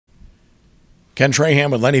Ken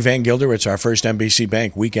Trahan with Lenny Vangilder. It's our First NBC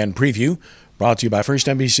Bank weekend preview, brought to you by First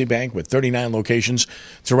NBC Bank with 39 locations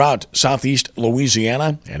throughout southeast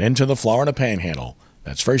Louisiana and into the Florida Panhandle.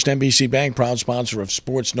 That's First NBC Bank, proud sponsor of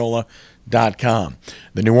SportsNOLA.com.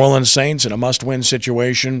 The New Orleans Saints in a must-win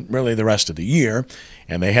situation really the rest of the year,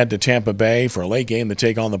 and they head to Tampa Bay for a late game to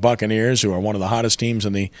take on the Buccaneers, who are one of the hottest teams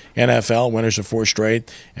in the NFL, winners of 4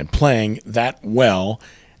 straight, and playing that well.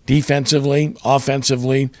 Defensively,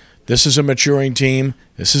 offensively, this is a maturing team.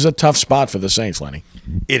 This is a tough spot for the Saints, Lenny.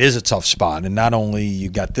 It is a tough spot, and not only you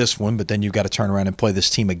got this one, but then you've got to turn around and play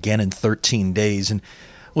this team again in 13 days. And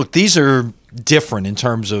look, these are different in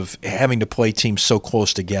terms of having to play teams so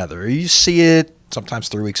close together. You see it sometimes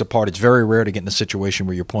 3 weeks apart. It's very rare to get in a situation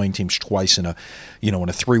where you're playing teams twice in a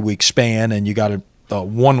 3-week span, and you got to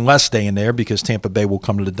one less day in there because Tampa Bay will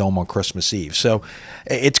come to the Dome on Christmas Eve. So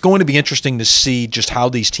it's going to be interesting to see just how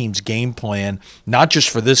these teams game plan, not just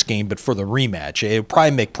for this game, but for the rematch. It'll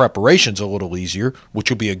probably make preparations a little easier, which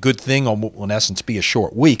will be a good thing on what will in essence be a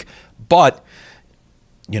short week. But,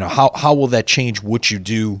 how will that change what you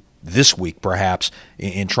do this week, perhaps,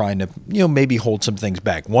 in trying to, maybe hold some things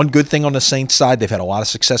back? One good thing on the Saints side, they've had a lot of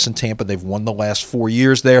success in Tampa. They've won the last 4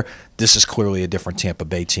 years there. This is clearly a different Tampa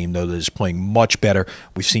Bay team, though, that is playing much better.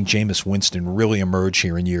 We've seen Jameis Winston really emerge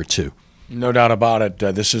here in year 2. No doubt about it.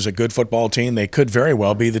 This is a good football team. They could very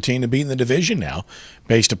well be the team to beat in the division now,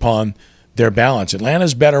 based upon their balance.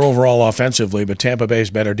 Atlanta's better overall offensively, but Tampa Bay's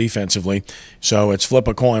better defensively. So it's flip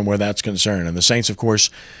a coin where that's concerned. And the Saints, of course,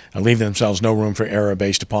 leave themselves no room for error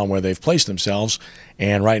based upon where they've placed themselves,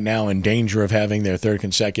 and right now in danger of having their 3rd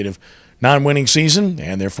consecutive non-winning season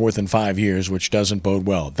and their 4th in 5 years, which doesn't bode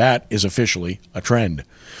well. That is officially a trend.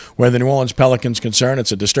 Where the New Orleans Pelicans concerned,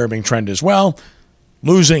 it's a disturbing trend as well.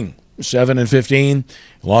 Losing 7-15,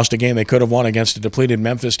 lost a game they could have won against a depleted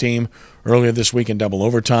Memphis team earlier this week in double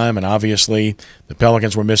overtime, and obviously the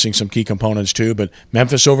Pelicans were missing some key components too, but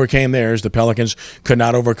Memphis overcame theirs. The Pelicans could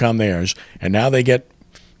not overcome theirs, and now they get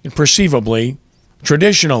perceivably,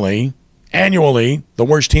 traditionally, annually, the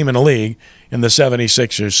worst team in the league in the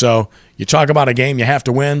 76ers. So you talk about a game you have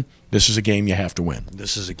to win. This is a game you have to win.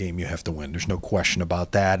 This is a game you have to win. There's no question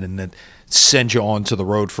about that. And then send you on to the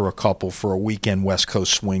road for a weekend West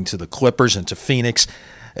Coast swing to the Clippers and to Phoenix.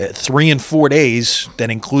 3 and 4 days, that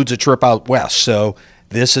includes a trip out west. So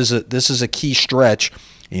this is a key stretch,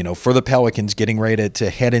 for the Pelicans getting ready to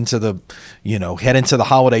head into the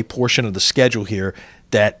holiday portion of the schedule here,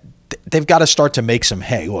 that they've got to start to make some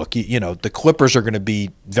hay. Look, the Clippers are going to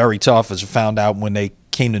be very tough, as I found out when they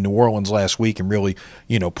came to New Orleans last week and really,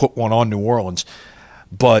 put one on New Orleans.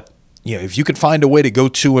 But, if you could find a way to go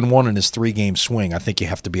 2-1 in this 3-game swing, I think you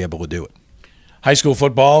have to be able to do it. High school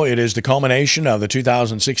football, it is the culmination of the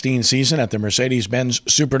 2016 season at the Mercedes-Benz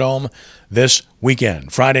Superdome this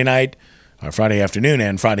weekend. Friday afternoon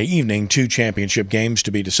and Friday evening, 2 championship games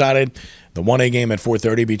to be decided. The 1A game at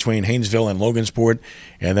 4:30 between Haynesville and Logansport,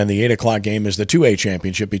 and then the 8 o'clock game is the 2A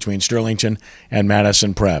championship between Sterlington and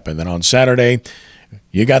Madison Prep. And then on Saturday,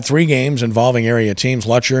 you got 3 games involving area teams.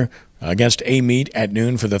 Lutcher against A-Meet at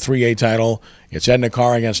noon for the 3A title. It's Edna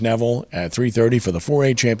Carr against Neville at 3:30 for the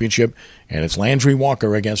 4A championship, and it's Landry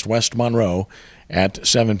Walker against West Monroe at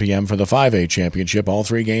 7 p.m. for the 5A championship. All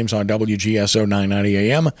 3 games on WGSO 990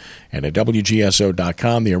 AM and at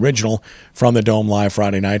WGSO.com. The original from the Dome live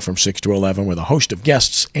Friday night from 6 to 11 with a host of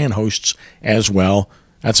guests and hosts as well.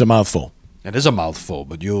 That's a mouthful. It is a mouthful,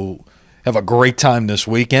 but you'll have a great time this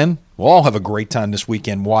weekend. We'll all have a great time this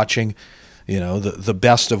weekend watching the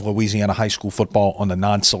best of Louisiana high school football on the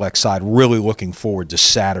non-select side. Really looking forward to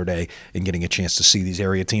Saturday and getting a chance to see these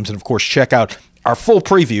area teams. And, of course, check out our full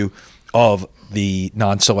preview of the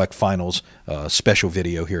non-select finals special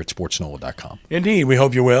video here at SportsNOLA.com. Indeed, we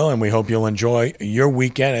hope you will, and we hope you'll enjoy your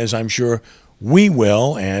weekend, as I'm sure we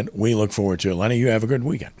will, and we look forward to it. Lenny, you have a good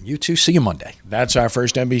weekend. You too. See you Monday. That's our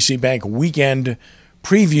First NBC Bank weekend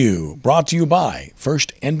preview, brought to you by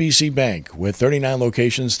First NBC Bank, with 39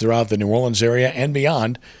 locations throughout the New Orleans area and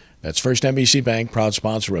beyond. That's First NBC Bank, proud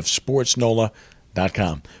sponsor of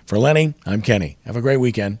SportsNOLA.com. For Lenny, I'm Kenny. Have a great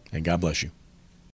weekend, and God bless you.